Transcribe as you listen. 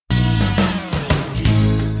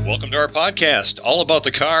Welcome to our podcast, all about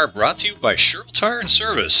the car, brought to you by Sherrill Tire and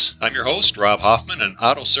Service. I'm your host, Rob Hoffman, an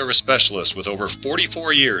auto service specialist with over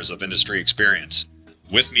 44 years of industry experience.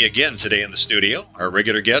 With me again today in the studio, our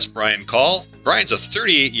regular guest, Brian Call. Brian's a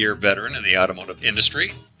 38-year veteran in the automotive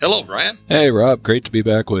industry. Hello, Brian. Hey, Rob. Great to be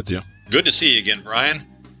back with you. Good to see you again, Brian.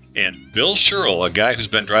 And Bill Sherrill, a guy who's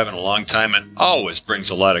been driving a long time and always brings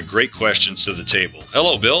a lot of great questions to the table.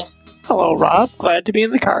 Hello, Bill. Hello, Rob. Glad to be in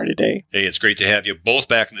the car today. Hey, it's great to have you both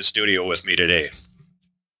back in the studio with me today.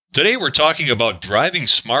 Today we're talking about driving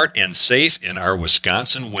smart and safe in our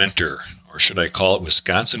Wisconsin winter, or should I call it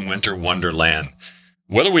Wisconsin Winter Wonderland.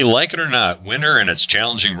 Whether we like it or not, winter and its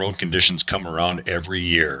challenging road conditions come around every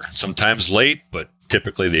year. Sometimes late, but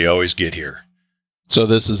typically they always get here. So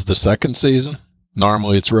this is the second season?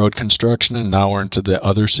 Normally it's road construction, and now we're into the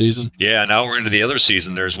other season? Yeah, now we're into the other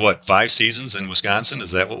season. There's, 5 seasons in Wisconsin?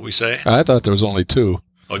 Is that what we say? I thought there was only 2.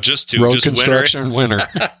 Oh, just 2. Road just construction and winter.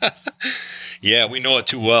 Yeah, we know it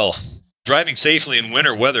too well. Driving safely in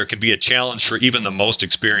winter weather can be a challenge for even the most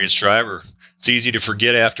experienced driver. It's easy to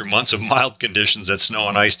forget after months of mild conditions that snow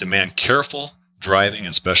and ice demand careful driving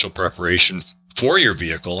and special preparation for your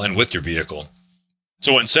vehicle and with your vehicle.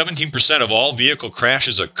 So when 17% of all vehicle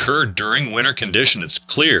crashes occur during winter condition, it's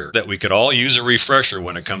clear that we could all use a refresher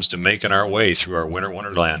when it comes to making our way through our winter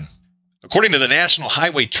wonderland. According to the National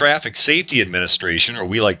Highway Traffic Safety Administration, or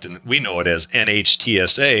we know it as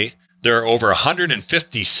NHTSA, there are over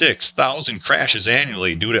 156,000 crashes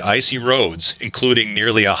annually due to icy roads, including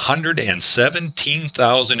nearly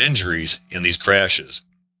 117,000 injuries in these crashes.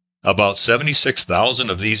 About 76,000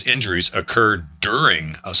 of these injuries occur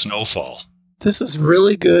during a snowfall. This is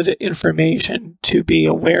really good information to be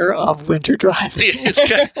aware of winter driving.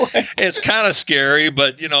 It's kind of scary,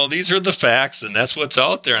 but, these are the facts, and that's what's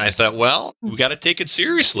out there. And I thought, well, we got to take it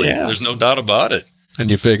seriously. Yeah. There's no doubt about it.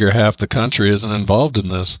 And you figure half the country isn't involved in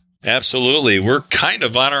this. Absolutely. We're kind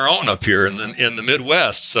of on our own up here in the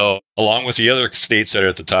Midwest, so along with the other states that are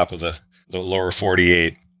at the top of the lower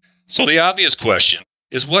 48. So the obvious question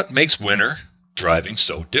is, what makes winter driving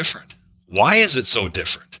so different? Why is it so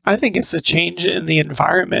different? I think it's a change in the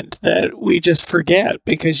environment that we just forget,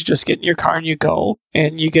 because you just get in your car and you go,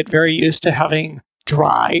 and you get very used to having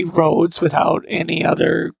dry roads without any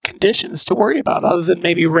other conditions to worry about other than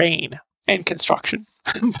maybe rain and construction.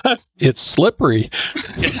 But it's slippery.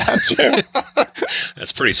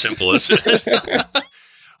 That's pretty simple, isn't it?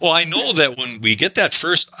 Well, I know that when we get that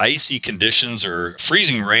first icy conditions or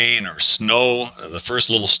freezing rain or snow, the first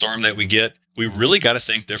little storm that we get, we really got to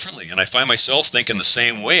think differently. And I find myself thinking the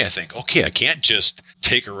same way. I think, okay, I can't just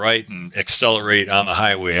take a right and accelerate on the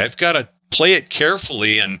highway. I've got to play it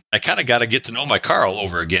carefully, and I kind of got to get to know my car all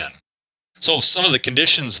over again. So some of the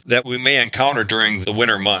conditions that we may encounter during the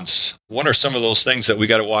winter months, what are some of those things that we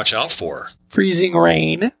got to watch out for? Freezing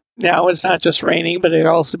rain. Now it's not just raining, but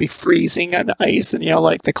it'll also be freezing on ice. And,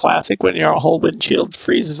 like the classic when your whole windshield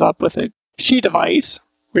freezes up with a sheet of ice.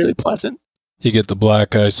 Really pleasant. You get the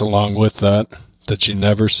black ice along with that you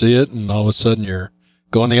never see it, and all of a sudden you're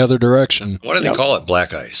going the other direction. What do they call it,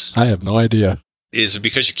 black ice? I have no idea. Is it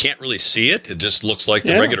because you can't really see it? It just looks like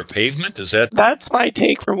the regular pavement? Is that? That's my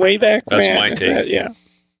take from way back when. That's my take. Yeah.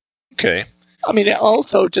 Okay. I mean,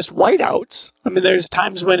 also just whiteouts. I mean, there's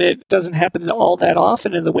times when it doesn't happen all that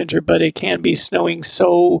often in the winter, but it can be snowing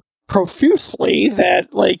so profusely that,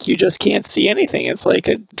 you just can't see anything. It's like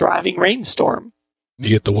a driving rainstorm. You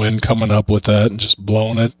get the wind coming up with that and just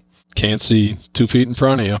blowing it. Can't see 2 feet in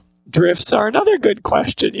front of you. Drifts are another good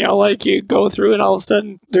question. You go through and all of a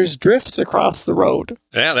sudden there's drifts across the road.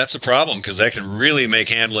 Yeah, that's a problem, because that can really make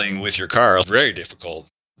handling with your car very difficult.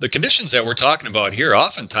 The conditions that we're talking about here,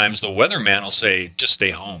 oftentimes the weatherman will say, just stay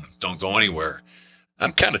home, don't go anywhere.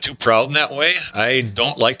 I'm kind of too proud in that way. I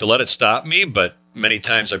don't like to let it stop me, but many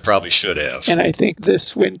times I probably should have. And I think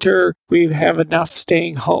this winter we have enough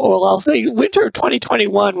staying home. Well, I'll say winter of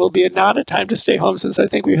 2021 will be not a time to stay home, since I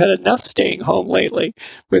think we've had enough staying home lately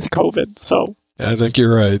with COVID. So I think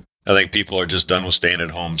you're right. I think people are just done with staying at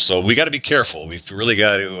home. So we got to be careful. We've really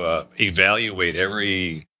got to evaluate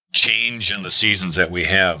every change in the seasons that we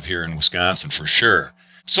have here in Wisconsin for sure.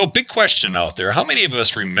 So big question out there. How many of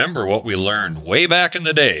us remember what we learned way back in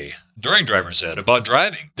the day during driver's ed about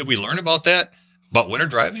driving? Did we learn about that? About winter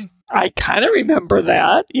driving? I kind of remember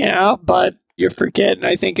that, yeah, but you forget, and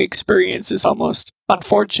I think experience is almost,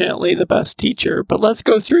 unfortunately, the best teacher. But let's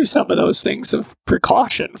go through some of those things of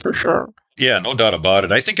precaution for sure. Yeah, no doubt about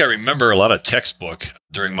it. I think I remember a lot of textbook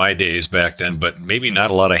during my days back then, but maybe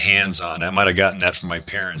not a lot of hands-on. I might have gotten that from my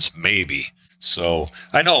parents, maybe. So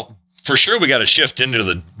I know for sure we got to shift into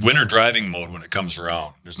the winter driving mode when it comes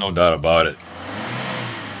around. There's no doubt about it.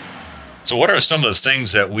 So what are some of the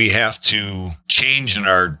things that we have to change in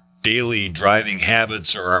our daily driving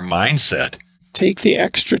habits or our mindset? Take the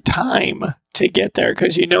extra time to get there,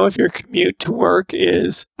 because if your commute to work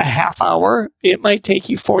is a half hour, it might take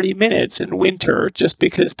you 40 minutes in winter just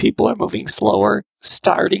because people are moving slower,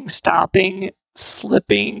 starting, stopping,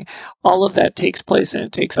 slipping. All of that takes place and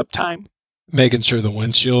it takes up time. Making sure the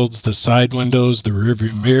windshields, the side windows, the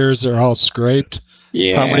rearview mirrors are all scraped.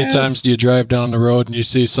 Yes. How many times do you drive down the road and you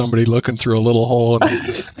see somebody looking through a little hole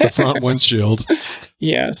in the front windshield?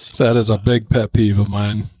 Yes. That is a big pet peeve of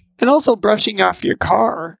mine. And also brushing off your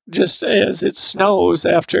car just as it snows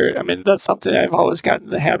after. That's something I've always gotten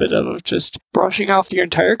in the habit of just brushing off your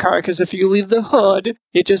entire car, because if you leave the hood,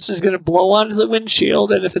 it just is going to blow onto the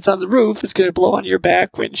windshield. And if it's on the roof, it's going to blow on your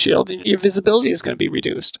back windshield and your visibility is going to be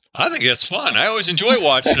reduced. I think that's fun. I always enjoy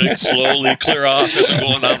watching it slowly clear off as I'm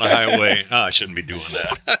going down the highway. I shouldn't be doing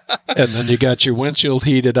that. And then you got your windshield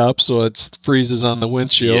heated up so it freezes on the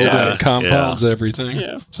windshield and it compounds everything.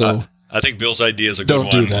 Yeah. So I think Bill's idea is a good one.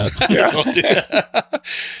 don't do that. Don't do that.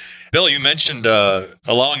 Bill, you mentioned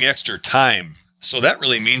allowing extra time. So that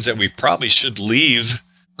really means that we probably should leave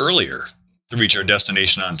earlier to reach our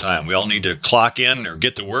destination on time. We all need to clock in or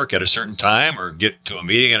get to work at a certain time or get to a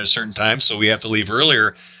meeting at a certain time. So we have to leave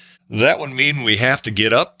earlier. That would mean we have to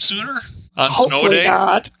get up sooner on snow day?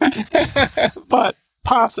 Hopefully not, but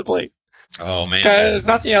possibly. Oh, man. If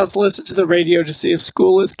nothing else, listen to the radio to see if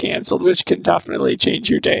school is canceled, which can definitely change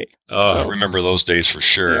your day. Oh, I remember those days for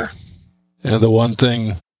sure. Yeah. And the one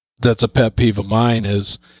thing that's a pet peeve of mine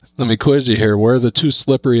is, let me quiz you here, where are the 2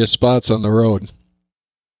 slipperiest spots on the road?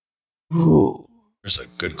 Ooh. There's a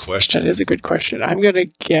good question. That is a good question. I'm going to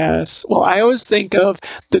guess. Well, I always think of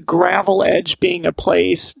the gravel edge being a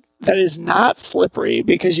place that is not slippery,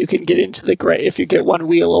 because you can get into the if you get one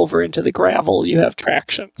wheel over into the gravel, you have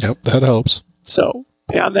traction. Yep, that helps. So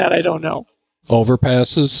beyond that, I don't know.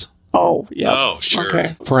 Overpasses. Oh, yeah. Oh, sure.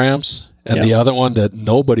 Okay. Ramps. And the other one that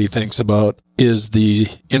nobody thinks about is the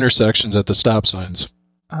intersections at the stop signs.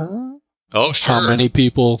 Oh, sure. How many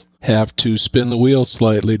people have to spin the wheel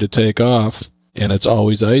slightly to take off, and it's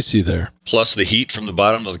always icy there. Plus the heat from the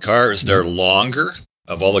bottom of the car is there longer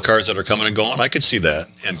of all the cars that are coming and going. I could see that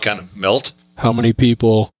and kind of melt. How many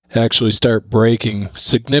people actually start braking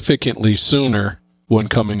significantly sooner when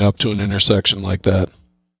coming up to an intersection like that?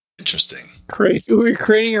 Interesting. We're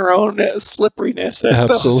creating our own slipperiness.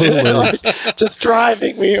 Absolutely. Just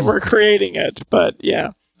driving, we're creating it. But yeah.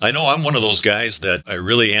 I know I'm one of those guys that I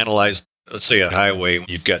really analyze. Let's say a highway,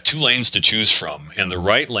 you've got 2 lanes to choose from, and the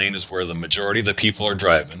right lane is where the majority of the people are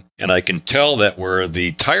driving. And I can tell that where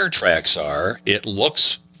the tire tracks are, it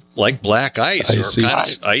looks like black ice. Or kind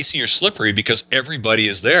of icy or slippery because everybody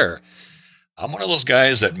is there. I'm one of those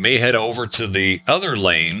guys that may head over to the other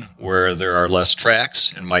lane where there are less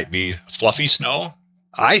tracks and might be fluffy snow.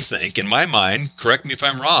 I think, in my mind, correct me if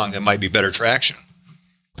I'm wrong, that might be better traction.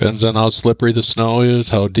 Depends on how slippery the snow is,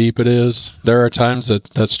 how deep it is. There are times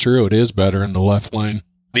that's true. It is better in the left lane.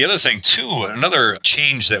 The other thing, too, another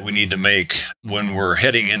change that we need to make when we're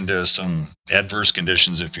heading into some adverse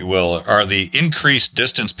conditions, if you will, are the increased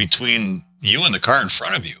distance between you and the car in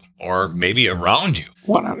front of you, or maybe around you.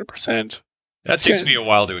 100%. That takes me a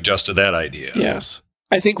while to adjust to that idea. Yes.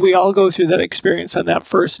 I think we all go through that experience on that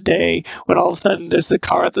first day when all of a sudden there's the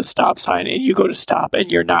car at the stop sign and you go to stop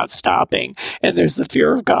and you're not stopping, and there's the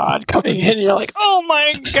fear of God coming in and you're like, oh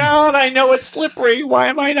my God, I know it's slippery. Why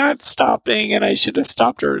am I not stopping? And I should have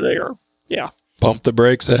stopped earlier. Yeah. Pump the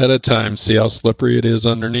brakes ahead of time. See how slippery it is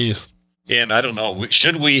underneath. And I don't know,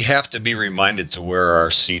 should we have to be reminded to wear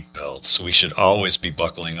our seat belts? We should always be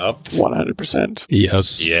buckling up. 100%.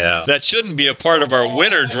 Yes. Yeah. That shouldn't be a part of our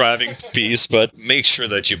winter driving piece, but make sure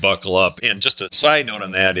that you buckle up. And just a side note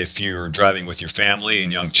on that, if you're driving with your family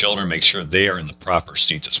and young children, make sure they are in the proper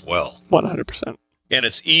seats as well. 100%. And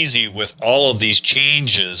it's easy with all of these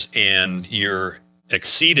changes and your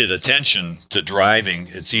exceeded attention to driving,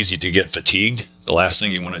 it's easy to get fatigued. The last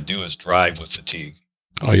thing you want to do is drive with fatigue.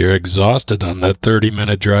 Oh, you're exhausted on that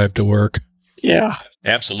 30-minute drive to work. Yeah.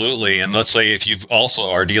 Absolutely. And let's say if you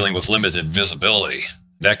also are dealing with limited visibility,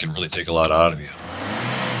 that can really take a lot out of you.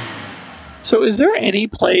 So is there any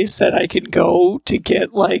place that I can go to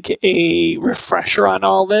get like a refresher on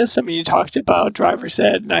all this? I mean, you talked about driver's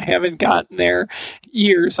ed, and I haven't gotten there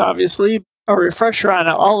years, obviously. A refresher on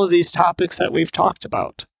all of these topics that we've talked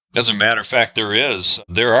about. As a matter of fact,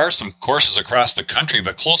 there are some courses across the country,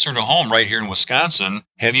 but closer to home right here in Wisconsin.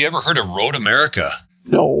 Have you ever heard of Road America?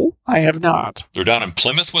 No, I have not. They're down in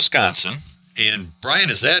Plymouth, Wisconsin. And Brian,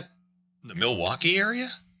 is that the Milwaukee area?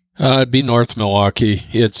 It'd be North Milwaukee.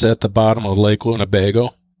 It's at the bottom of Lake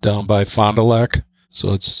Winnebago, down by Fond du Lac.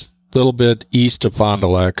 So it's little bit east of Fond du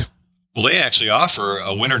Lac. Well, they actually offer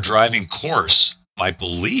a winter driving course. I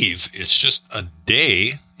believe it's just a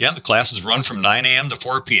day. Yeah, the classes run from 9 a.m. to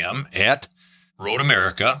 4 p.m. at Road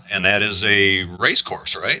America, and that is a race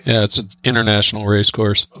course, right? Yeah, it's an international race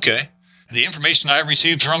course. Okay. The information I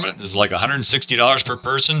received from it is like $160 per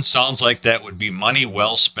person. Sounds like that would be money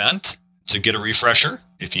well spent to get a refresher.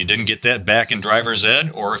 If you didn't get that back in driver's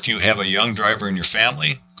ed, or if you have a young driver in your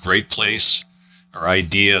family, great place or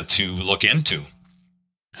idea to look into.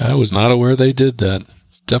 I was not aware they did that.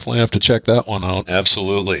 Definitely have to check that one out.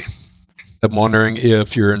 Absolutely. I'm wondering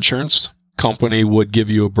if your insurance company would give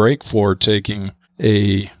you a break for taking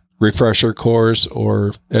a refresher course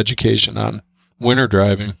or education on winter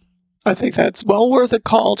driving. I think that's well worth a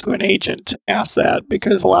call to an agent to ask that,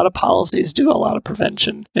 because a lot of policies do a lot of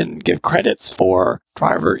prevention and give credits for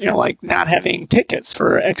driver, like not having tickets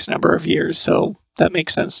for X number of years. So that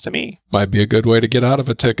makes sense to me. Might be a good way to get out of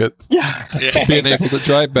a ticket. Yeah. Being able to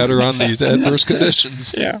drive better on these adverse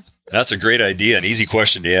conditions. Yeah. That's a great idea, an easy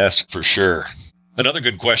question to ask for sure. Another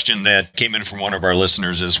good question that came in from one of our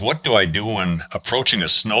listeners is, what do I do when approaching a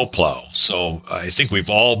snowplow? So I think we've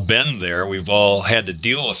all been there. We've all had to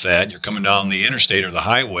deal with that. You're coming down the interstate or the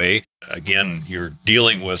highway. Again, you're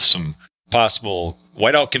dealing with some possible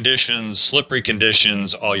whiteout conditions, slippery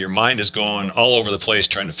conditions. All your mind is going all over the place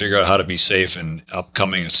trying to figure out how to be safe in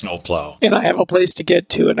upcoming snowplow. And I have a place to get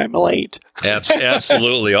to and I'm late.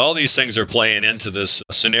 Absolutely. All these things are playing into this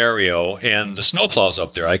scenario, and the snowplow's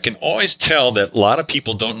up there. I can always tell that a lot of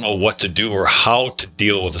people don't know what to do or how to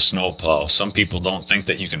deal with a snowplow. Some people don't think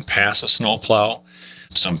that you can pass a snowplow.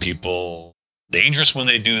 Some people dangerous when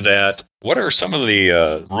they do that. What are some of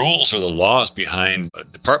the rules or the laws behind a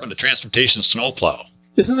Department of Transportation snowplow?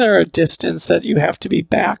 Isn't there a distance that you have to be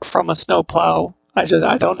back from a snowplow? I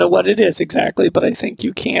don't know what it is exactly, but I think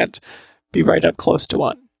you can't be right up close to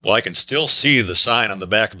one. Well, I can still see the sign on the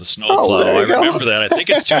back of the snowplow. I remember that. I think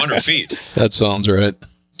it's 200 feet. That sounds right.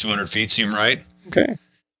 200 feet seem right? Okay.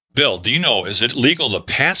 Bill, do you know, is it legal to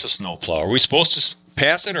pass a snowplow? Are we supposed to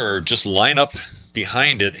pass it or just line up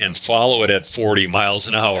behind it and follow it at 40 miles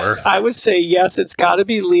an hour? I would say yes, it's got to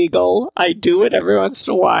be legal. I do it every once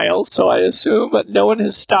in a while, so I assume that no one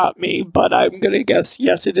has stopped me, but I'm going to guess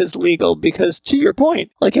yes, it is legal, because to your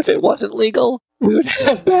point, like if it wasn't legal, we would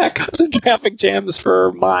have backups and traffic jams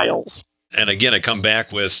for miles. And again, I come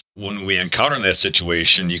back with, when we encounter that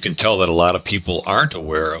situation, you can tell that a lot of people aren't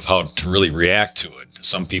aware of how to really react to it.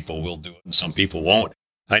 Some people will do it and some people won't.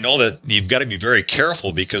 I know that you've got to be very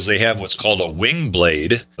careful because they have what's called a wing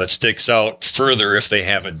blade that sticks out further if they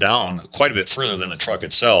have it down, quite a bit further than the truck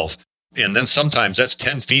itself. And then sometimes that's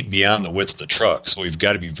 10 feet beyond the width of the truck. So we've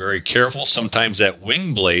got to be very careful. Sometimes that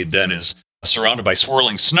wing blade then is surrounded by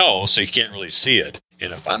swirling snow, so you can't really see it.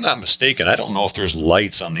 And if I'm not mistaken, I don't know if there's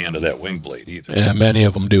lights on the end of that wing blade either. Yeah, many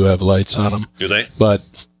of them do have lights on them. Do they? But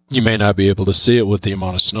you may not be able to see it with the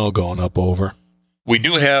amount of snow going up over. We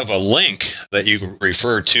do have a link that you can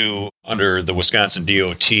refer to under the Wisconsin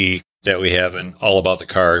DOT that we have in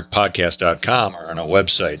allaboutthecarpodcast.com or on our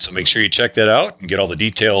website. So make sure you check that out and get all the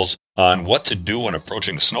details on what to do when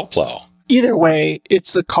approaching a snowplow. Either way,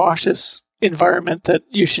 it's a cautious environment that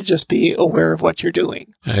you should just be aware of what you're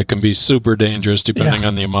doing. It can be super dangerous depending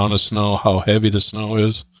on the amount of snow, how heavy the snow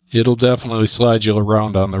is. It'll definitely slide you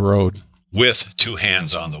around on the road. With two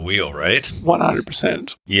hands on the wheel, right?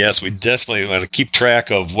 100%. Yes, we definitely want to keep track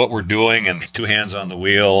of what we're doing and two hands on the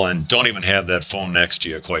wheel, and don't even have that phone next to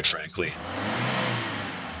you, quite frankly.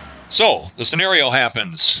 So, the scenario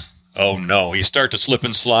happens. Oh no, you start to slip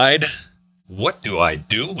and slide. What do I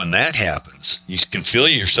do when that happens? You can feel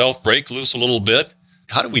yourself break loose a little bit.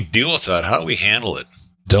 How do we deal with that? How do we handle it?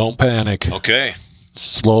 Don't panic. Okay.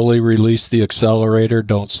 Slowly release the accelerator.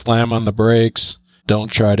 Don't slam on the brakes. Don't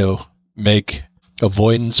try to make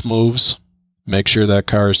avoidance moves. Make sure that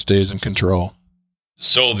car stays in control.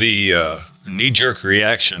 So the knee-jerk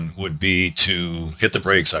reaction would be to hit the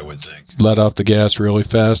brakes, I would think. Let off the gas really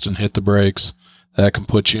fast and hit the brakes. That can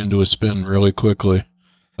put you into a spin really quickly.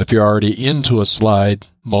 If you're already into a slide,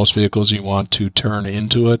 most vehicles you want to turn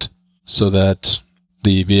into it so that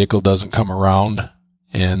the vehicle doesn't come around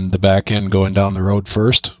and the back end going down the road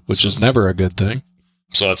first, which is never a good thing.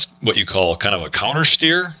 So that's what you call kind of a counter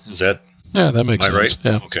steer? Is that? Yeah, that makes sense. Right?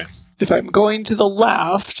 Yeah. Okay. If I'm going to the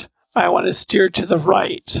left, I want to steer to the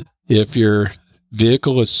right. If your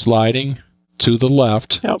vehicle is sliding to the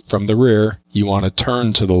left from the rear, you want to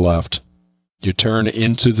turn to the left. You turn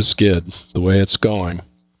into the skid the way it's going.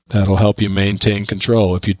 That'll help you maintain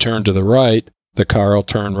control. If you turn to the right, the car will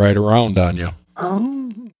turn right around on you.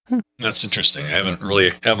 That's interesting. I haven't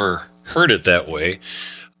really ever heard it that way.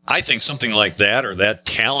 I think something like that or that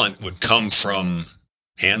talent would come from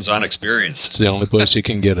hands-on experience. It's the only place you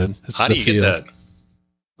can get it. It's How do you get that?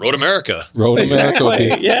 Road America. Road America would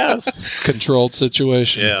Exactly. be Yes. controlled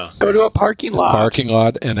situation. Yeah. Go to a parking lot. Parking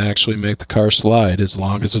lot and actually make the car slide as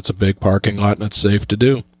long as it's a big parking lot and it's safe to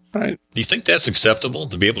do. Right. Do you think that's acceptable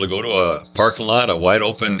to be able to go to a parking lot, a wide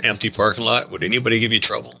open, empty parking lot? Would anybody give you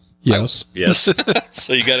trouble? Yes. Yes.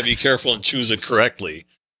 So you got to be careful and choose it correctly.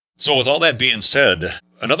 So with all that being said,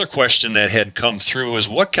 another question that had come through is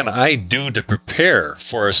what can I do to prepare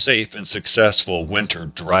for a safe and successful winter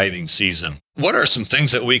driving season? What are some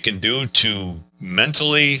things that we can do to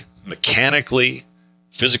mentally, mechanically,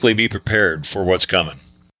 physically be prepared for what's coming?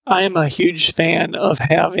 I am a huge fan of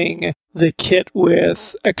having the kit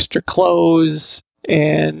with extra clothes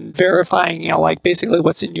and verifying, like basically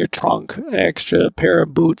what's in your trunk, an extra pair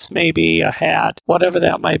of boots, maybe a hat, whatever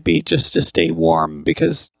that might be, just to stay warm.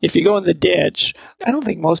 Because if you go in the ditch, I don't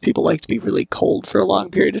think most people like to be really cold for a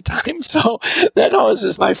long period of time. So that always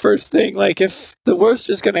is my first thing. Like if the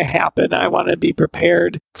worst is going to happen, I want to be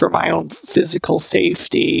prepared for my own physical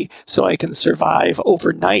safety so I can survive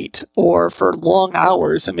overnight or for long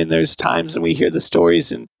hours. I mean, there's times when we hear the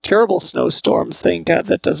stories in terrible snowstorms. Thank God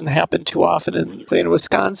that doesn't happen too often in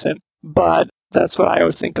Wisconsin. But that's what I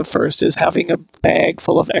always think of first, is having a bag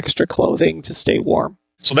full of extra clothing to stay warm.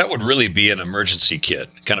 So that would really be an emergency kit,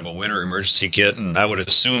 kind of a winter emergency kit. And I would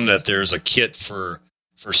assume that there's a kit for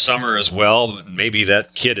summer as well. Maybe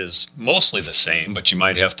that kit is mostly the same, but you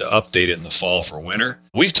might have to update it in the fall for winter.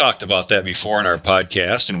 We've talked about that before in our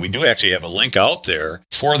podcast, and we do actually have a link out there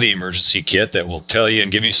for the emergency kit that will tell you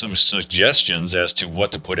and give you some suggestions as to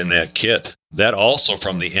what to put in that kit. That also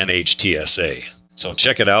from the NHTSA. So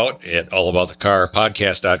check it out at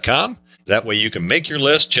allaboutthecarpodcast.com. That way you can make your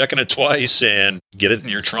list, checking it twice, and get it in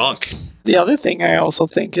your trunk. The other thing I also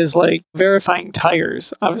think is like verifying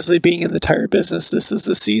tires. Obviously, being in the tire business, this is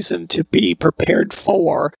the season to be prepared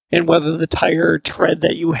for, and whether the tire tread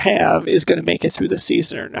that you have is going to make it through the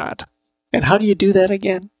season or not. And how do you do that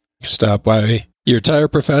again? Stop by your tire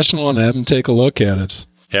professional and have them take a look at it.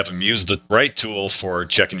 Have them use the right tool for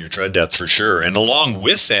checking your tread depth for sure. And along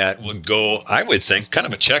with that would go, I would think, kind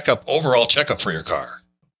of a checkup, overall checkup for your car.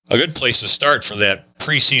 A good place to start for that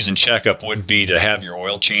preseason checkup would be to have your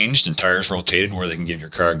oil changed and tires rotated where they can give your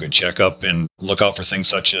car a good checkup, and look out for things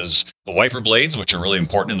such as the wiper blades, which are really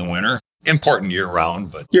important in the winter. Important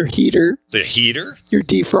year-round, but Your heater, the heater? your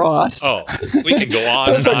defrost. Oh, we could go on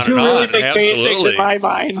Those and are on two and really on. big basics Absolutely. in my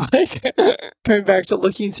mind. Like coming back to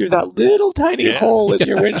looking through that little tiny Yeah. hole in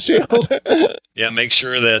your windshield. Yeah, make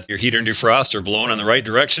sure that your heater and defrost are blowing in the right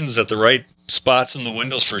directions at the right spots in the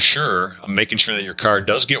windows for sure. Making sure that your car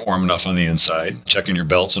does get warm enough on the inside. Checking your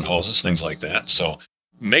belts and hoses, things like that. So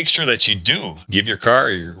make sure that you do give your car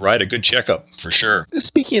or your ride a good checkup for sure.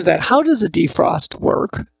 Speaking of that, how does a defrost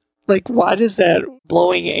work? Like, why does that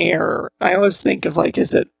blowing air? I always think of like,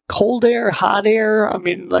 is it cold air, hot air? I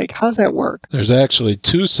mean, like, how does that work? There's actually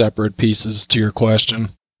two separate pieces to your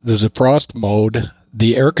question. The defrost mode,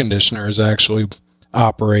 the air conditioner is actually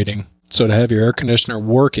operating. So to have your air conditioner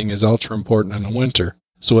working is ultra important in the winter.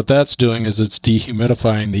 So what that's doing is it's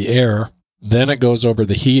dehumidifying the air. Then it goes over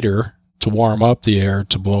the heater to warm up the air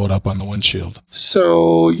to blow it up on the windshield.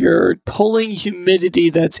 So you're pulling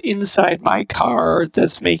humidity that's inside my car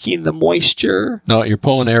that's making the moisture. No, you're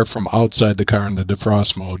pulling air from outside the car in the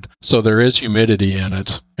defrost mode. So there is humidity in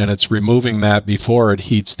it, and it's removing that before it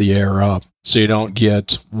heats the air up. So you don't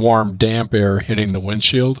get warm, damp air hitting the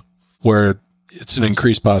windshield, where it's an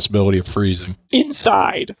increased possibility of freezing.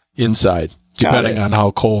 Inside. Inside, depending on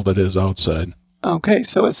how cold it is outside. Okay,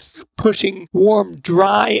 so it's pushing warm,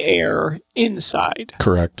 dry air inside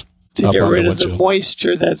Correct. to Up get on rid the of the windshield.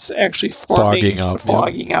 moisture that's actually forming,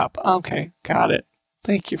 Fogging up, yeah. Okay, got it.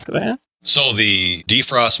 Thank you for that. So the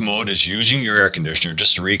defrost mode is using your air conditioner,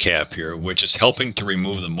 just to recap here, which is helping to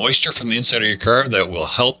remove the moisture from the inside of your car that will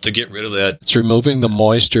help to get rid of that. It's removing the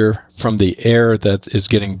moisture from the air that is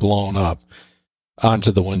getting blown up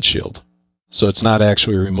onto the windshield. So it's not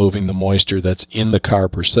actually removing the moisture that's in the car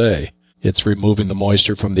per se. It's removing the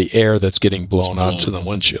moisture from the air that's getting blown onto the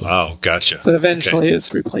windshield. Oh, gotcha. But eventually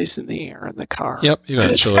it's replacing the air in the car. Yep,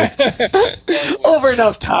 eventually. Over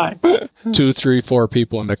enough time. 2, 3, 4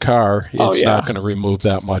 people in the car, it's Oh, yeah. not going to remove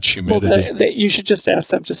that much Well, humidity. you should just ask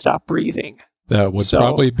them to stop breathing. That would So-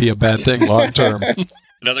 probably be a bad thing long term.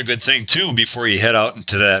 Another good thing, too, before you head out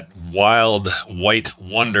into that wild white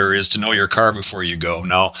wonder is to know your car before you go.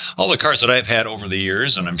 Now, all the cars that I've had over the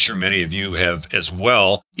years, and I'm sure many of you have as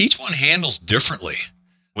well, each one handles differently.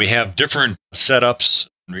 We have different setups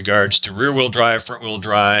in regards to rear-wheel drive, front-wheel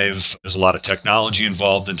drive. There's a lot of technology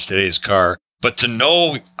involved in today's car. But to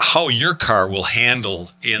know how your car will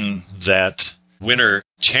handle in that winter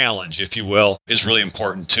challenge, if you will, is really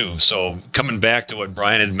important too. So coming back to what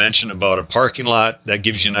Brian had mentioned about a parking lot, that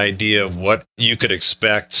gives you an idea of what you could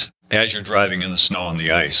expect as you're driving in the snow and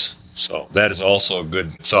the ice. So that is also a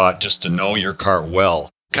good thought, just to know your car well.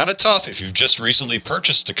 Kind of tough if you've just recently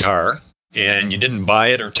purchased a car and you didn't buy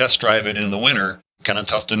it or test drive it in the winter. Kind of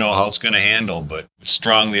tough to know how it's going to handle, but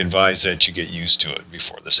strongly advise that you get used to it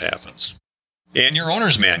before this happens. And your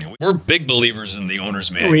owner's manual. We're big believers in the owner's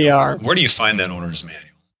manual. We are. Where do you find that owner's manual?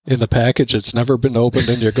 In the package, it's never been opened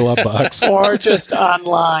in your glove box. Or just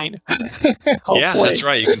online. Yeah, that's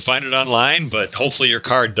right. You can find it online, but hopefully your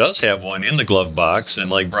car does have one in the glove box. And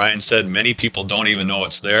like Brian said, many people don't even know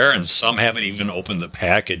it's there, and some haven't even opened the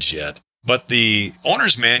package yet. But the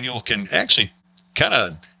owner's manual can actually kind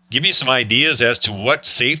of give you some ideas as to what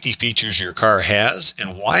safety features your car has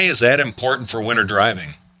and why is that important for winter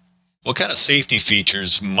driving. What kind of safety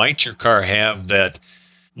features might your car have that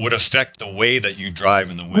would affect the way that you drive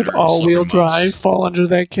in the winter? Would all-wheel drive fall under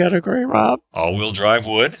that category, Rob? All-wheel drive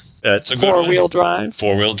would. That's a good one. Four-wheel drive?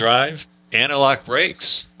 Four-wheel drive. Anti-lock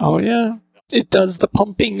brakes. Oh, yeah. It does the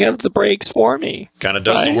pumping of the brakes for me. Kind of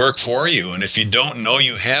does the work for you. And if you don't know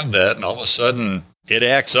you have that, and all of a sudden it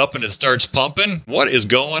acts up and it starts pumping, what is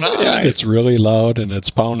going on? Yeah, it's really loud and it's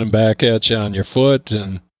pounding back at you on your foot.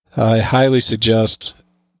 And I highly suggest,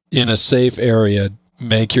 in a safe area,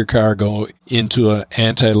 make your car go into an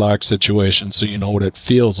anti-lock situation so you know what it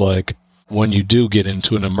feels like when you do get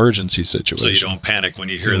into an emergency situation. So you don't panic when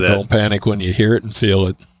you hear that. Don't panic when you hear it and feel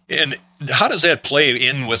it. And how does that play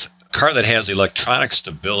in with a car that has electronic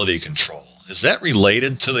stability control? Is that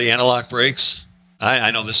related to the anti-lock brakes?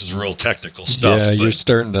 I know this is real technical stuff. Yeah, you're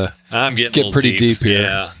starting to get pretty deep here.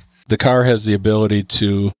 Yeah. The car has the ability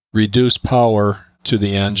to reduce power to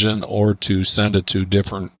the engine or to send it to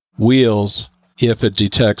different wheels if it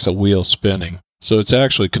detects a wheel spinning. So it's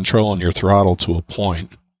actually controlling your throttle to a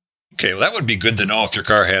point. Okay, well, that would be good to know if your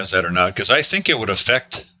car has that or not, because I think it would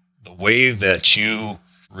affect the way that you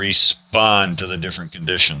respond to the different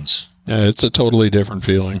conditions. Yeah, it's a totally different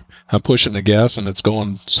feeling. I'm pushing the gas and it's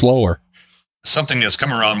going slower. Something that's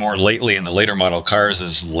come around more lately in the later model cars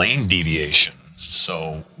is lane deviation.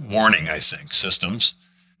 So warning, I think, systems.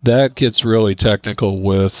 That gets really technical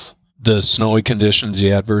with the snowy conditions,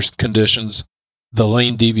 the adverse conditions. The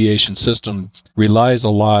lane deviation system relies a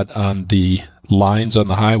lot on the lines on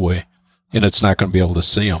the highway, and it's not going to be able to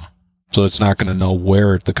see them. So it's not going to know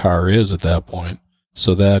where the car is at that point.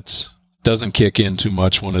 So that doesn't kick in too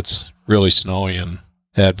much when it's really snowy and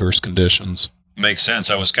adverse conditions. Makes sense.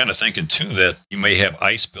 I was kind of thinking, too, that you may have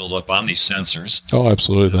ice buildup on these sensors. Oh,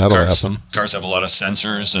 absolutely. That'll happen. Cars have a lot of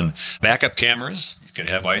sensors and backup cameras. You could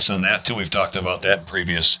have ice on that, too. We've talked about that in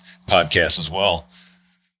previous podcasts as well.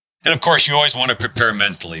 And, of course, you always want to prepare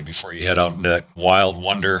mentally before you head out into that wild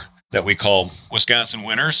wonder that we call Wisconsin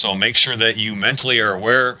winter. So make sure that you mentally are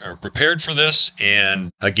aware or prepared for this. And,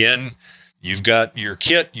 again, you've got your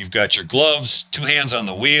kit, you've got your gloves, 2 hands on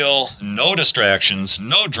the wheel, no distractions,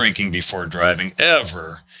 no drinking before driving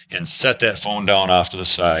ever, and set that phone down off to the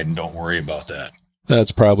side and don't worry about that.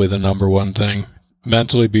 That's probably the number one thing.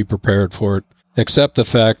 Mentally be prepared for it. Accept the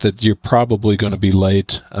fact that you're probably going to be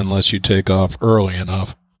late unless you take off early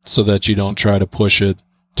enough so that you don't try to push it.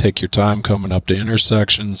 Take your time coming up to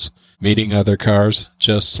intersections, meeting other cars.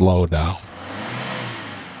 Just slow down.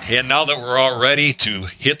 And now that we're all ready to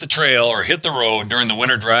hit the trail or hit the road during the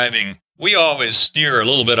winter driving, we always steer a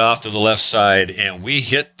little bit off to the left side and we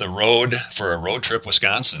hit the road for a road trip,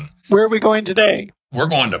 Wisconsin. Where are we going today? We're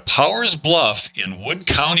going to Powers Bluff in Wood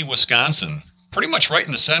County, Wisconsin, pretty much right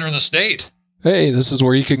in the center of the state. Hey, this is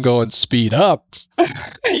where you can go and speed up.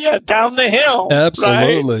 Yeah, down the hill.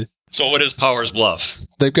 Absolutely. Right? So what is Powers Bluff?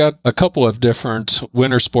 They've got a couple of different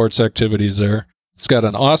winter sports activities there. It's got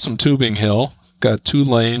an awesome tubing hill. Got 2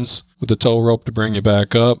 lanes with a tow rope to bring you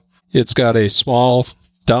back up. It's got a small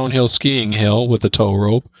downhill skiing hill with a tow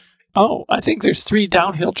rope. Oh, I think there's 3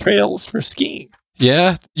 downhill trails for skiing.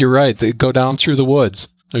 Yeah, you're right. They go down through the woods.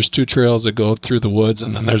 There's 2 trails that go through the woods,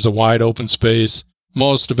 and then there's a wide open space.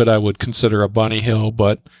 Most of it I would consider a bunny hill,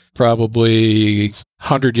 but probably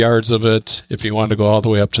 100 yards of it, if you want to go all the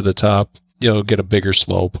way up to the top, you'll get a bigger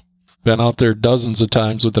slope. Been out there dozens of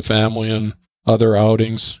times with the family and other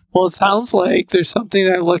outings. Well, it sounds like there's something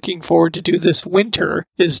that I'm looking forward to do this winter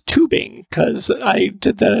is tubing, because I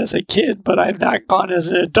did that as a kid, but I've not gone as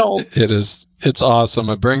an adult. It's awesome.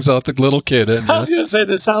 It brings out the little kid in you. I was going to say,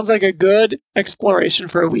 this sounds like a good exploration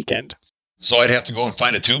for a weekend. So I'd have to go and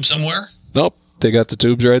find a tube somewhere? Nope. They got the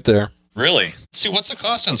tubes right there. Really? See, what's the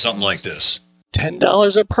cost on something like this?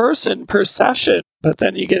 $10 a person per session, but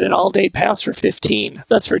then you get an all-day pass for $15.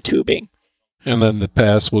 That's for tubing. And then the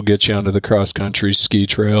pass will get you onto the cross-country ski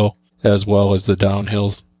trail as well as the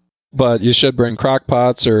downhill. But you should bring crock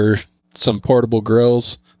pots or some portable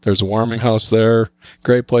grills. There's a warming house there.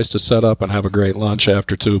 Great place to set up and have a great lunch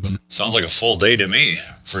after tubing. Sounds like a full day to me,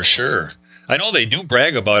 for sure. I know they do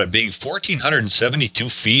brag about it being 1,472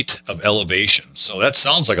 feet of elevation. So that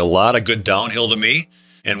sounds like a lot of good downhill to me.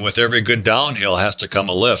 And with every good downhill has to come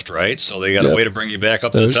a lift, right? So they got a way to bring you back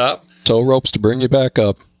up to the top. Tow ropes to bring you back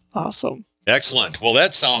up. Awesome. Excellent. Well,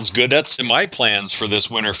 that sounds good. That's in my plans for this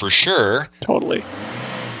winter for sure. Totally.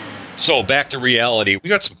 So back to reality. We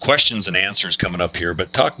got some questions and answers coming up here,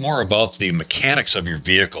 but talk more about the mechanics of your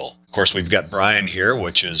vehicle. Of course, we've got Brian here,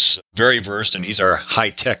 which is very versed, and he's our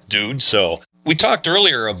high-tech dude. So we talked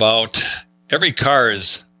earlier about every car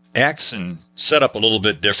acts and set up a little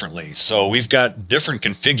bit differently. So we've got different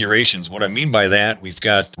configurations. What I mean by that, we've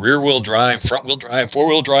got rear-wheel drive, front-wheel drive,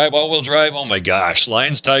 four-wheel drive, all-wheel drive. Oh my gosh,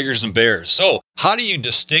 lions, tigers, and bears. So how do you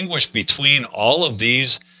distinguish between all of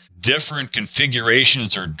these different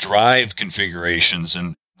configurations or drive configurations,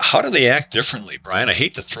 and how do they act differently, Brian? I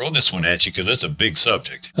hate to throw this one at you because it's a big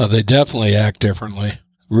subject. They definitely act differently.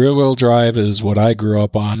 Rear-wheel drive is what I grew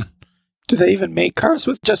up on. Do they even make cars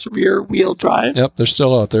with just rear-wheel drive? Yep, they're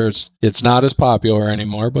still out there. It's not as popular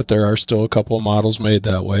anymore, but there are still a couple of models made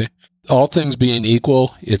that way. All things being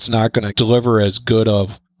equal, it's not going to deliver as good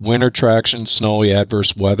of winter traction, snowy,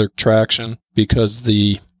 adverse weather traction, because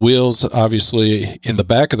the wheels, obviously, in the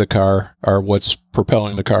back of the car are what's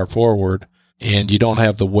propelling the car forward, and you don't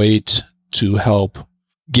have the weight to help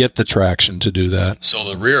get the traction to do that. So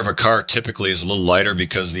the rear of a car typically is a little lighter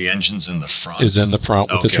because the engine's in the front. Is in the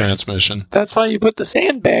front with the transmission. That's why you put the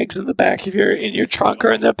sandbags in the back if you're in your trunk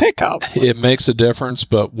or in the pickup. It makes a difference,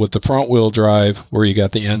 but with the front wheel drive, where you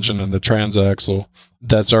got the engine and the transaxle,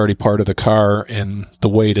 that's already part of the car, and the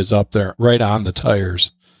weight is up there, right on the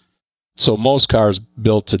tires. So most cars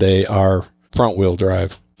built today are front wheel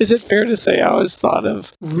drive. Is it fair to say I always thought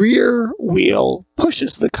of rear wheel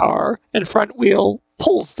pushes the car and front wheel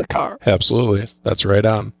pulls the car? Absolutely. That's right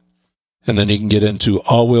on. And then you can get into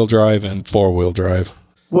all-wheel drive and four-wheel drive.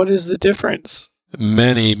 What is the difference?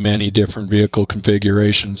 Many, many different vehicle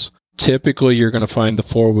configurations. Typically, you're going to find the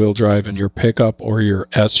four-wheel drive in your pickup or your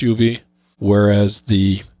SUV, whereas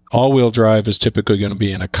the all-wheel drive is typically going to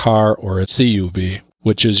be in a car or a CUV,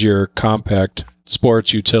 which is your compact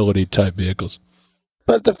sports utility type vehicles.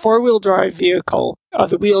 But the four-wheel drive vehicle, are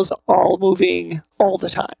the wheels all moving all the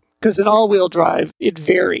time? Because in all-wheel drive, it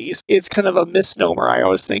varies. It's kind of a misnomer I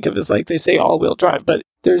always think of as like they say all-wheel drive, but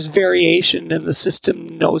there's variation and the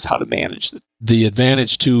system knows how to manage it. The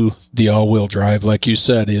advantage to the all-wheel drive, like you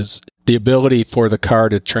said, is the ability for the car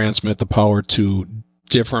to transmit the power to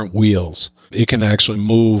different wheels. It can actually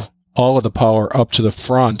move all of the power up to the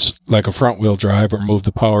front, like a front-wheel drive, or move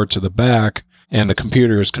the power to the back, and the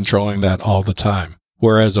computer is controlling that all the time.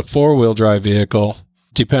 Whereas a four-wheel drive vehicle,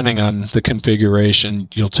 depending on the configuration,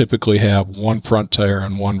 you'll typically have one front tire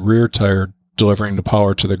and one rear tire delivering the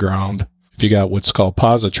power to the ground. If you got what's called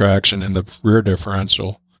positive traction in the rear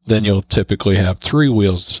differential, then you'll typically have three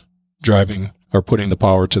wheels driving or putting the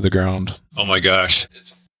power to the ground. Oh my gosh.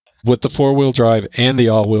 With the four-wheel drive and the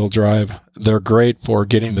all-wheel drive, they're great for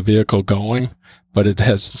getting the vehicle going, but it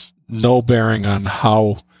has no bearing on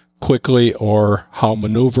how quickly or how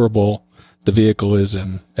maneuverable the vehicle is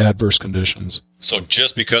in adverse conditions. So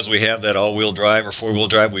just because we have that all-wheel drive or four-wheel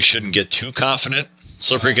drive, we shouldn't get too confident?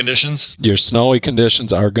 Slippery conditions? Your snowy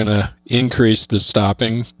conditions are going to increase the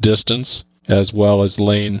stopping distance as well as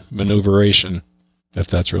lane maneuveration, if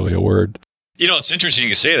that's really a word. You know, it's interesting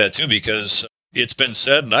you say that, too, because it's been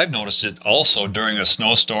said, and I've noticed it also during a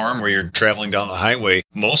snowstorm where you're traveling down the highway,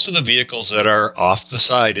 most of the vehicles that are off the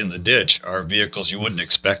side in the ditch are vehicles you wouldn't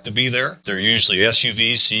expect to be there. They're usually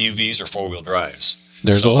SUVs, CUVs, or four-wheel drives.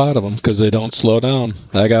 There's a lot of them because they don't slow down.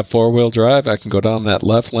 I got four-wheel drive. I can go down that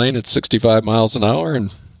left lane at 65 miles an hour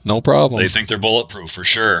and no problem. They think they're bulletproof for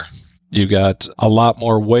sure. You got a lot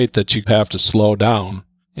more weight that you have to slow down,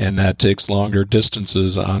 and that takes longer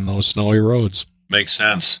distances on those snowy roads. Makes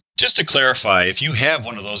sense. Just to clarify, if you have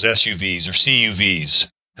one of those SUVs or CUVs,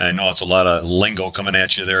 I know it's a lot of lingo coming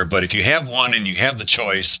at you there, but if you have one and you have the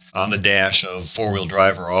choice on the dash of four-wheel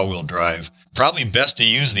drive or all-wheel drive, probably best to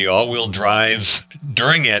use the all-wheel drive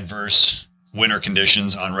during adverse winter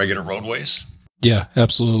conditions on regular roadways. Yeah,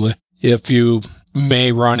 absolutely. If you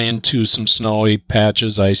may run into some snowy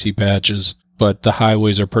patches, icy patches, but the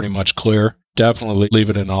highways are pretty much clear, definitely leave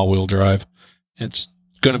it in all-wheel drive. It's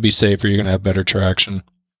going to be safer. You're going to have better traction.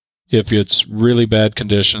 If it's really bad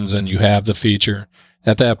conditions and you have the feature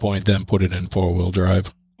At that point, then put it in 4-wheel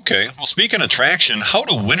drive. Okay. Well, speaking of traction, how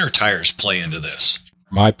do winter tires play into this?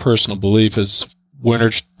 My personal belief is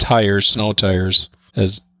winter tires, snow tires,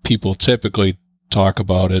 as people typically talk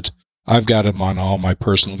about it, I've got them on all my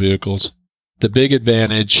personal vehicles. The big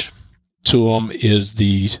advantage to them is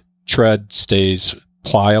the tread stays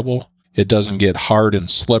pliable. It doesn't get hard and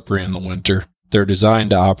slippery in the winter. They're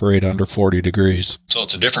designed to operate under 40 degrees. So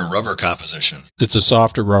it's a different rubber composition. It's a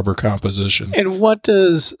softer rubber composition. And what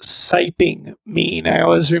does siping mean? I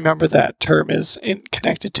always remember that term is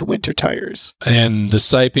connected to winter tires. And the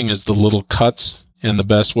siping is the little cuts. And the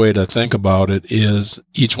best way to think about it is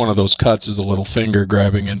each one of those cuts is a little finger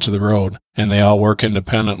grabbing into the road. And they all work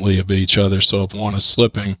independently of each other. So if one is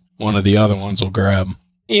slipping, one of the other ones will grab.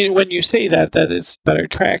 When you say that it's better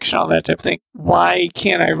traction, all that type of thing, why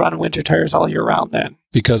can't I run winter tires all year round then?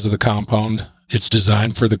 Because of the compound. It's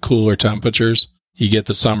designed for the cooler temperatures. You get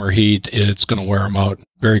the summer heat, it's going to wear them out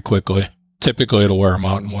very quickly. Typically, it'll wear them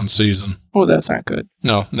out in one season. Oh, that's not good.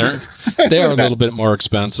 No, they are a little bit more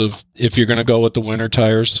expensive. If you're going to go with the winter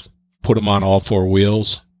tires, put them on all 4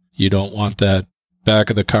 wheels. You don't want that back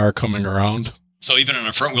of the car coming around. So even in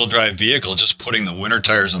a front-wheel drive vehicle, just putting the winter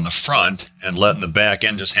tires on the front and letting the back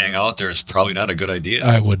end just hang out there is probably not a good idea.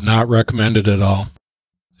 I would not recommend it at all.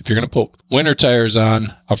 If you're going to put winter tires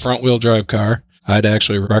on a front-wheel drive car, I'd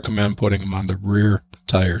actually recommend putting them on the rear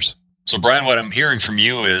tires. So, Brian, what I'm hearing from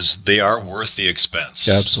you is they are worth the expense.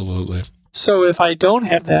 Absolutely. So if I don't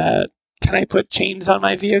have that, can I put chains on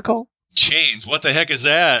my vehicle? Chains? What the heck is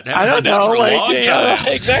that? I don't know. For a long time.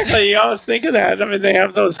 Exactly. You always think of that. I mean, they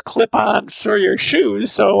have those clip-ons for your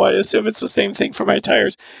shoes, so I assume it's the same thing for my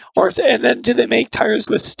tires. And then, do they make tires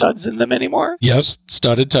with studs in them anymore? Yes,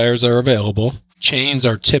 studded tires are available. Chains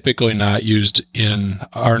are typically not used in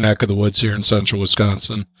our neck of the woods here in central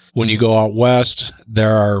Wisconsin. When you go out west,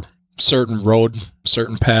 there are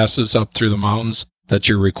certain passes up through the mountains that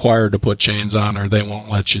you're required to put chains on or they won't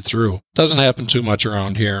let you through. Doesn't happen too much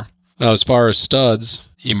around here. Now, as far as studs,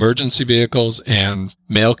 emergency vehicles and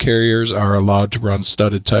mail carriers are allowed to run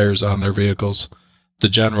studded tires on their vehicles. The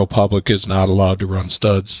general public is not allowed to run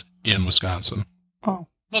studs in Wisconsin. Oh.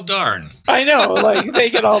 Well, darn. I know, they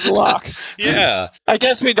get all the luck. Yeah. I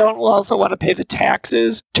guess we don't also want to pay the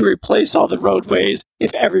taxes to replace all the roadways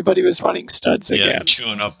if everybody was running studs again. Yeah,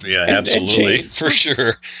 chewing up, absolutely, for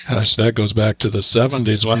sure. Gosh, that goes back to the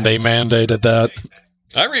 70s when they mandated that.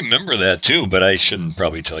 I remember that too, but I shouldn't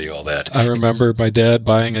probably tell you all that. I remember my dad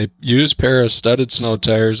buying a used pair of studded snow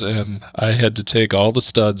tires, and I had to take all the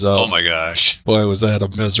studs out. Oh my gosh. Boy, was that a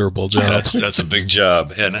miserable job. That's a big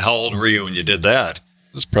job. And how old were you when you did that?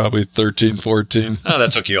 It was probably 13, 14. Oh,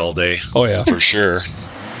 that took you all day. Oh, yeah. For sure.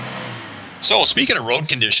 So, speaking of road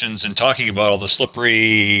conditions and talking about all the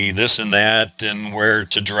slippery this and that and where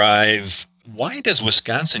to drive, why does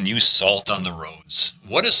Wisconsin use salt on the roads?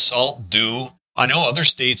 What does salt do? I know other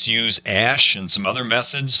states use ash and some other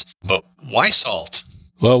methods, but why salt?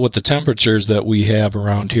 Well, with the temperatures that we have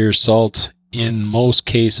around here, salt in most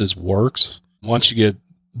cases works. Once you get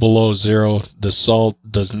below zero, the salt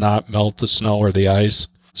does not melt the snow or the ice.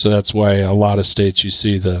 So that's why a lot of states you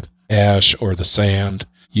see the ash or the sand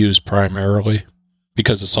used primarily,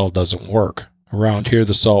 because the salt doesn't work. Around here,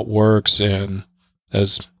 the salt works, and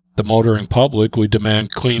as the motoring public, we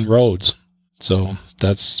demand clean roads. So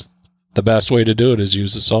that's the best way to do it, is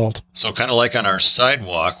use the salt. So kind of like on our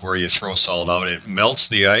sidewalk where you throw salt out, it melts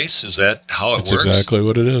the ice? Is that how it works? That's exactly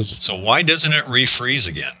what it is. So why doesn't it refreeze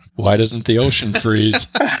again? Why doesn't the ocean freeze?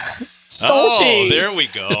 Salty. Oh, there we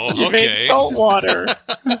go. You Okay. made salt water.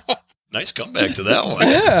 Nice comeback to that one.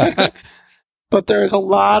 Yeah. But there's a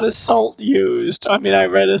lot of salt used. I mean, I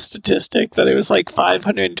read a statistic that it was like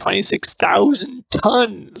 526,000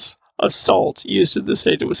 tons of salt used in the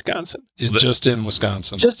state of Wisconsin. Just in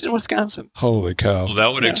Wisconsin. Just in Wisconsin. Holy cow. Well,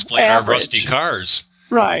 that would Yeah. explain Average. our rusty cars.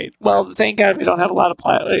 Right. Well, thank God we don't have a lot of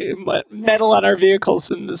metal on our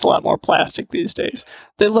vehicles, and there's a lot more plastic these days.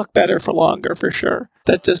 They look better for longer, for sure.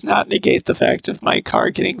 That does not negate the fact of my car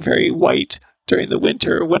getting very white during the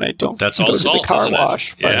winter when I don't That's go all to salt, the car isn't it?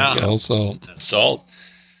 wash. But Yeah. It's all salt. That's salt.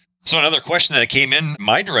 So another question that came in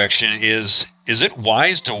my direction is it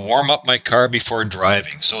wise to warm up my car before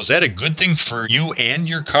driving? So is that a good thing for you and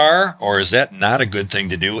your car, or is that not a good thing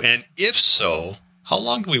to do? And if so, how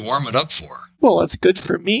long do we warm it up for? Well, it's good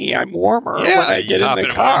for me. I'm warmer when I get you hop in the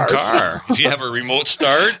in a warm car. car. If you have a remote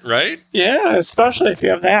start, right? Yeah, especially if you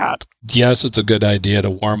have that. Yes, it's a good idea to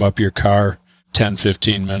warm up your car 10,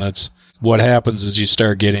 15 minutes. What happens is you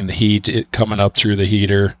start getting the heat coming up through the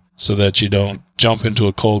heater so that you don't jump into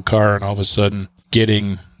a cold car and all of a sudden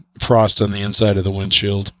getting frost on the inside of the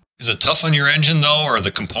windshield. Is it tough on your engine, though, or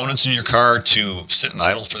the components in your car to sit and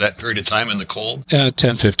idle for that period of time in the cold?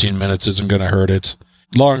 10, 15 minutes isn't going to hurt it.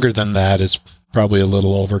 Longer than that is probably a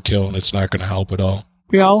little overkill, and it's not going to help at all.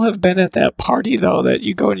 We all have been at that party, though, that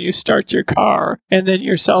you go and you start your car, and then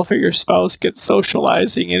yourself or your spouse get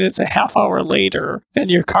socializing, and it's a half hour later,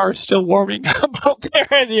 and your car is still warming up out there,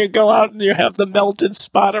 and you go out and you have the melted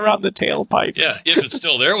spot around the tailpipe. Yeah, if it's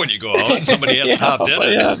still there when you go out and somebody hasn't hopped in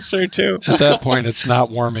it. Yeah, that's true, too. At that point, it's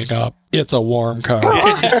not warming up. It's a warm car.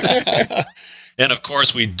 And, of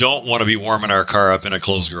course, we don't want to be warming our car up in a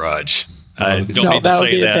closed garage. I don't No, need to that would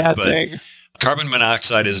say be a that, bad but thing. carbon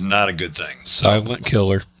monoxide is not a good thing. Silent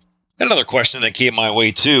killer. Another question that came my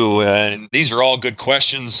way, too, and these are all good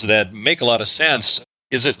questions that make a lot of sense.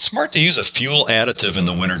 Is it smart to use a fuel additive in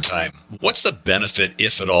the wintertime? What's the benefit,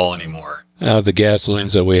 if at all, anymore? The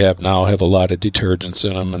gasolines that we have now have a lot of detergents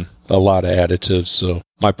in them and a lot of additives, so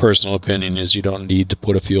my personal opinion is you don't need to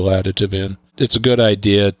put a fuel additive in. It's a good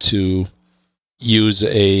idea to use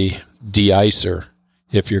a de-icer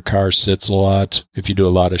if your car sits a lot, if you do a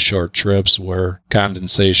lot of short trips where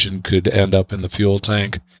condensation could end up in the fuel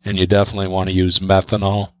tank. And you definitely want to use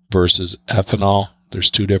methanol versus ethanol.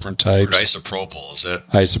 There's two different types. Or isopropyl, is it?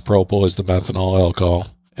 Isopropyl is the methanol alcohol.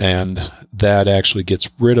 And that actually gets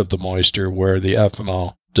rid of the moisture where the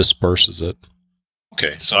ethanol disperses it.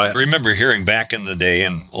 Okay, so I remember hearing back in the day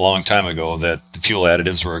and a long time ago that the fuel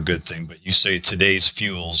additives were a good thing, but you say today's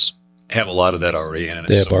fuels have a lot of that already in it.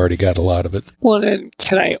 They have already got a lot of it. Well, then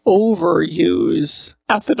can I overuse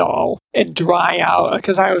ethanol and dry out?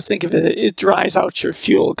 Because I always think of it dries out your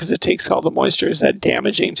fuel because it takes all the moisture. Is that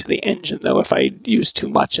damaging to the engine, though, if I use too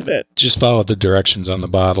much of it? Just follow the directions on the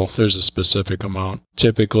bottle. There's a specific amount.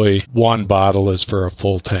 Typically, one bottle is for a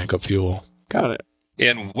full tank of fuel. Got it.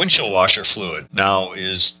 And windshield washer fluid now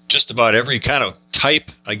is just about every kind of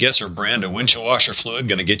type, I guess, or brand of windshield washer fluid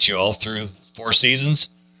going to get you all through 4 seasons?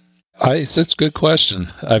 It's a good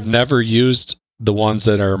question. I've never used the ones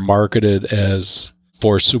that are marketed as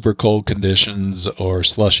for super cold conditions or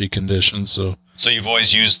slushy conditions. So you've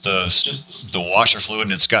always used the washer fluid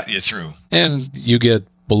and it's gotten you through. And you get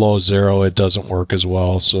below zero, it doesn't work as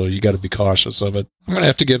well. So you got to be cautious of it. I'm going to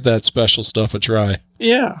have to give that special stuff a try.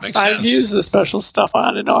 Yeah, Makes I've sense. used the special stuff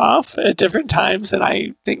on and off at different times, and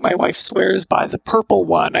I think my wife swears by the purple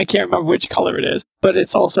one. I can't remember which color it is, but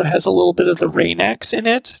it also has a little bit of the Rain-X in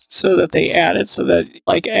it, so that they add it so that,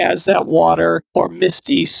 like, as that water or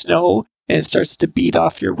misty snow, and it starts to beat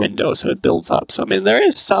off your window, so it builds up. So, I mean, there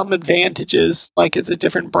is some advantages, like it's a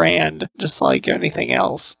different brand, just like anything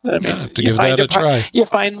else. I mean, I have to give that a try. You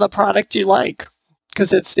find the product you like.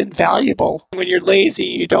 Because it's invaluable. When you're lazy,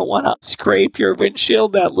 you don't want to scrape your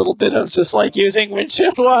windshield, that little bit of just like using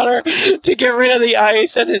windshield water to get rid of the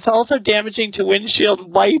ice. And it's also damaging to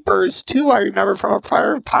windshield wipers, too, I remember from a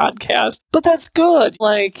prior podcast. But that's good.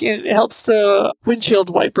 Like, it helps the windshield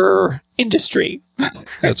wiper industry.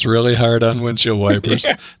 That's really hard on windshield wipers.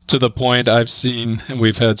 Yeah. To the point I've seen, and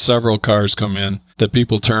we've had several cars come in, that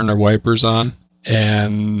people turn their wipers on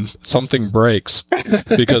and something breaks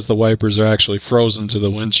because the wipers are actually frozen to the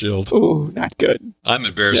windshield. Ooh, not good. I'm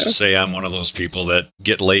embarrassed to say I'm one of those people that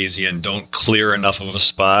get lazy and don't clear enough of a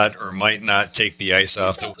spot or might not take the ice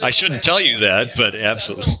off. I shouldn't tell you that, but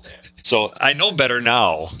absolutely. So I know better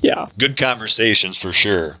now. Yeah. Good conversations for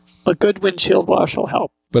sure. A good windshield wash will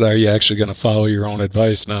help. But are you actually going to follow your own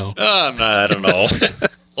advice now? I'm not, I don't know.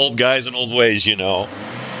 Old guys and old ways, you know.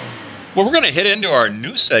 Well, we're going to hit into our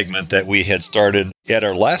new segment that we had started at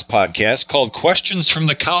our last podcast called Questions from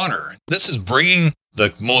the Counter. This is bringing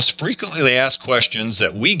the most frequently asked questions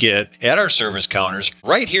that we get at our service counters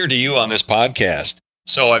right here to you on this podcast.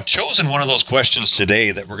 So I've chosen one of those questions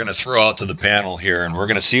today that we're going to throw out to the panel here, and we're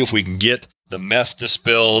going to see if we can get the meth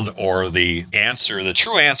dispelled or the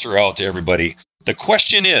true answer out to everybody. The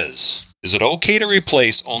question is it okay to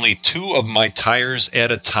replace only 2 of my tires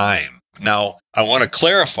at a time? Now, I want to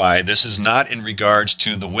clarify, this is not in regards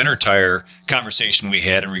to the winter tire conversation we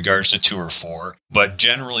had in regards to 2 or 4, but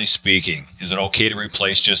generally speaking, is it okay to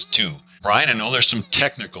replace just 2? Brian, I know there's some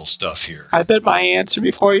technical stuff here. I bet my answer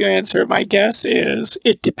before you answer, my guess is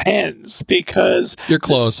it depends because You're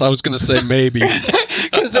close. I was going to say maybe.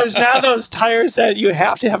 because there's now those tires that you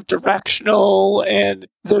have to have directional, and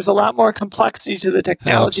there's a lot more complexity to the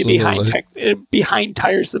technology behind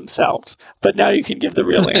tires themselves. But now you can give the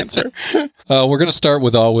real answer. We're going to start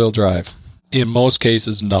with all-wheel drive. In most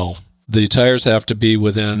cases, no. The tires have to be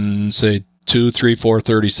within, say, 2, 3, 4,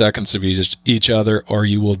 30 seconds of each other, or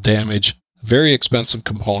you will damage a very expensive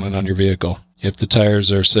component on your vehicle. If the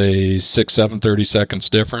tires are, say, 6, 7, 30 seconds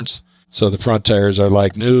difference, so the front tires are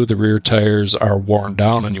like new, the rear tires are worn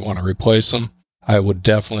down and you want to replace them, I would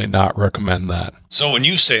definitely not recommend that. So when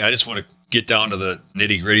you say, I just want to get down to the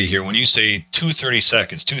nitty gritty here. When you say 230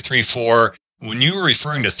 seconds, 2, 3, 4, when you were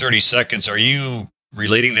referring to 30 seconds, are you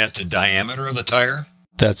relating that to diameter of the tire?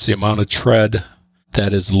 That's the amount of tread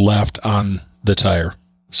that is left on the tire.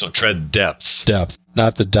 So tread depth. Depth.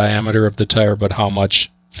 Not the diameter of the tire, but how much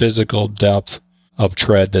physical depth of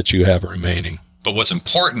tread that you have remaining. But what's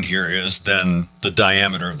important here is then the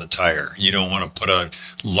diameter of the tire. You don't want to put a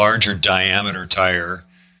larger diameter tire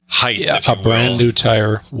height, if you a brand new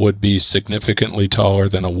tire would be significantly taller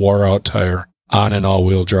than a wore-out tire on an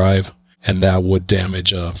all-wheel drive, and that would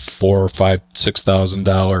damage a $4,000 or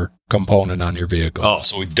 $6,000 component on your vehicle. Oh,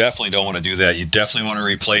 so we definitely don't want to do that. You definitely want to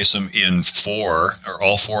replace them in 4 or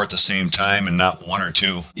all 4 at the same time and not 1 or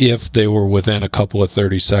 2. If they were within a couple of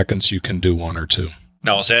 30 seconds, you can do 1 or 2.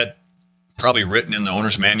 Now, is that probably written in the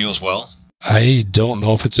owner's manual as well? I don't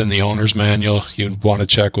know if it's in the owner's manual. You'd want to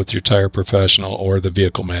check with your tire professional or the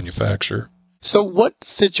vehicle manufacturer. So what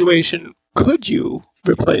situation could you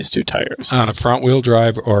replace 2 tires? On a front-wheel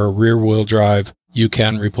drive or a rear-wheel drive, you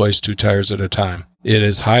can replace 2 tires at a time. It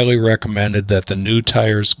is highly recommended that the new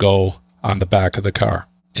tires go on the back of the car.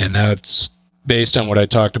 And that's based on what I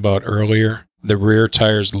talked about earlier, the rear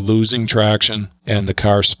tires losing traction and the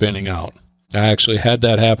car spinning out. I actually had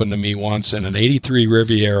that happen to me once in an 83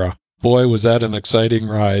 Riviera. Boy, was that an exciting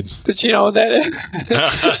ride. But you know, that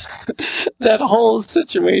that whole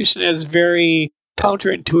situation is very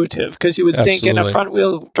counterintuitive, because you would think in a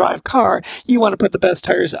front-wheel drive car, you want to put the best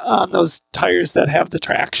tires on those tires that have the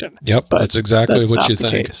traction. Yep, but that's exactly what you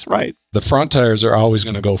think. Case, right. The front tires are always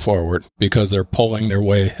going to go forward because they're pulling their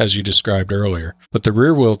way, as you described earlier. But the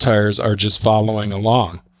rear-wheel tires are just following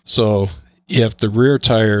along. So if the rear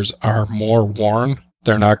tires are more worn,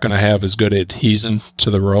 they're not going to have as good adhesion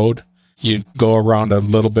to the road. You go around a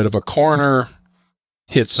little bit of a corner,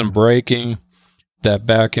 hit some braking, that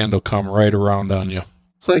back end will come right around on you.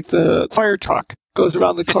 It's like the fire truck goes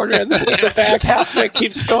around the corner and then the back half of it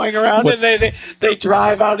keeps going around and they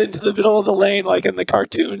drive out into the middle of the lane like in the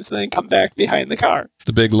cartoons and then come back behind the car.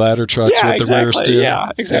 The big ladder trucks with the rear steer.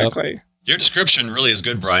 Yeah, exactly. Yep. Your description really is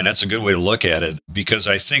good, Brian. That's a good way to look at it, because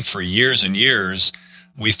I think for years and years,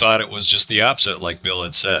 we thought it was just the opposite, like Bill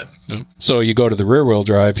had said. Yep. So you go to the rear-wheel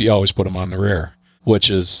drive, you always put them on the rear,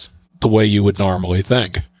 which is the way you would normally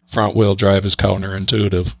think. Front-wheel drive is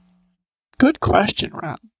counterintuitive. Good question,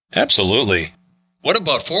 Rob. Absolutely. What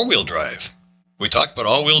about four-wheel drive? We talked about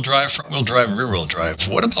all-wheel drive, front-wheel drive, and rear-wheel drive.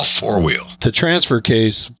 What about four-wheel? The transfer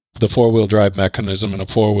case, the four-wheel drive mechanism in a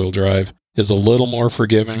four-wheel drive is a little more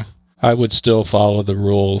forgiving. I would still follow the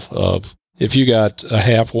rule of if you got a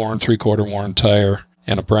half-worn, three-quarter worn tire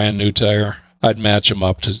and a brand new tire, I'd match them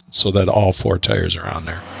up so that all 4 tires are on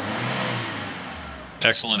there.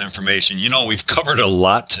 Excellent information. You know, we've covered a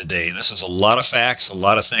lot today. This is a lot of facts, a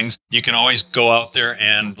lot of things. You can always go out there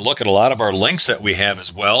and look at a lot of our links that we have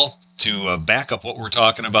as well to back up what we're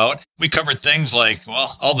talking about. We covered things like,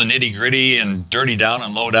 well, all the nitty gritty and dirty down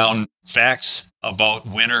and low down facts about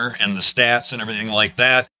winter and the stats and everything like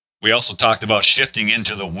that. We also talked about shifting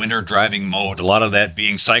into the winter driving mode, a lot of that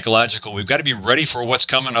being psychological. We've got to be ready for what's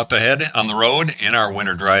coming up ahead on the road in our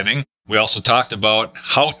winter driving. We also talked about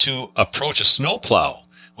how to approach a snowplow,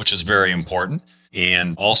 which is very important,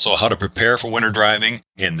 and also how to prepare for winter driving.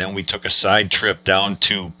 And then we took a side trip down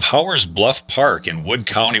to Powers Bluff Park in Wood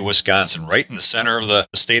County, Wisconsin, right in the center of the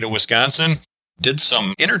state of Wisconsin. Did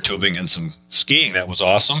some inner tubing and some skiing. That was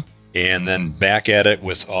awesome. And then back at it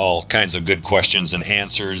with all kinds of good questions and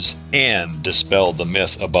answers, and dispelled the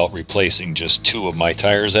myth about replacing just 2 of my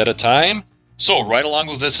tires at a time. So right along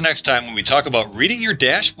with this next time when we talk about reading your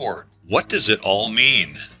dashboard, what does it all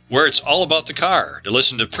mean? Where it's all about the car. To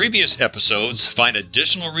listen to previous episodes, find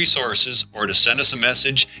additional resources, or to send us a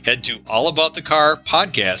message, head to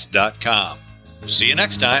allaboutthecarpodcast.com. See you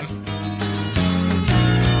next time.